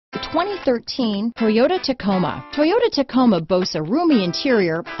2013 Toyota Tacoma. Toyota Tacoma boasts a roomy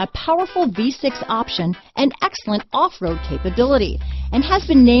interior, a powerful V6 option, and excellent off-road capability, and has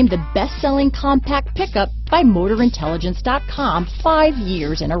been named the best-selling compact pickup by MotorIntelligence.com 5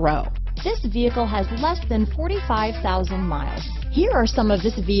 years in a row. This vehicle has less than 45,000 miles. Here are some of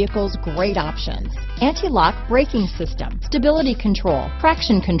this vehicle's great options: anti-lock braking system, stability control,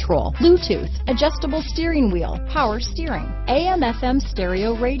 traction control, Bluetooth, adjustable steering wheel, power steering, AM/FM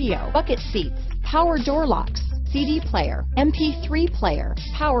stereo radio, bucket seats, power door locks, CD player, MP3 player,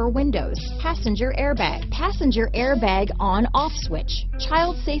 power windows, passenger airbag on/off switch,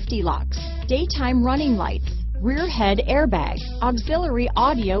 child safety locks, daytime running lights, rear head airbag, auxiliary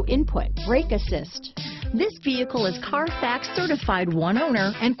audio input, brake assist. This vehicle is CARFAX certified one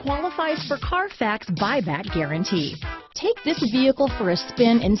owner and qualifies for CARFAX buyback guarantee. Take this vehicle for a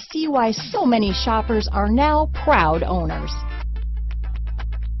spin and see why so many shoppers are now proud owners.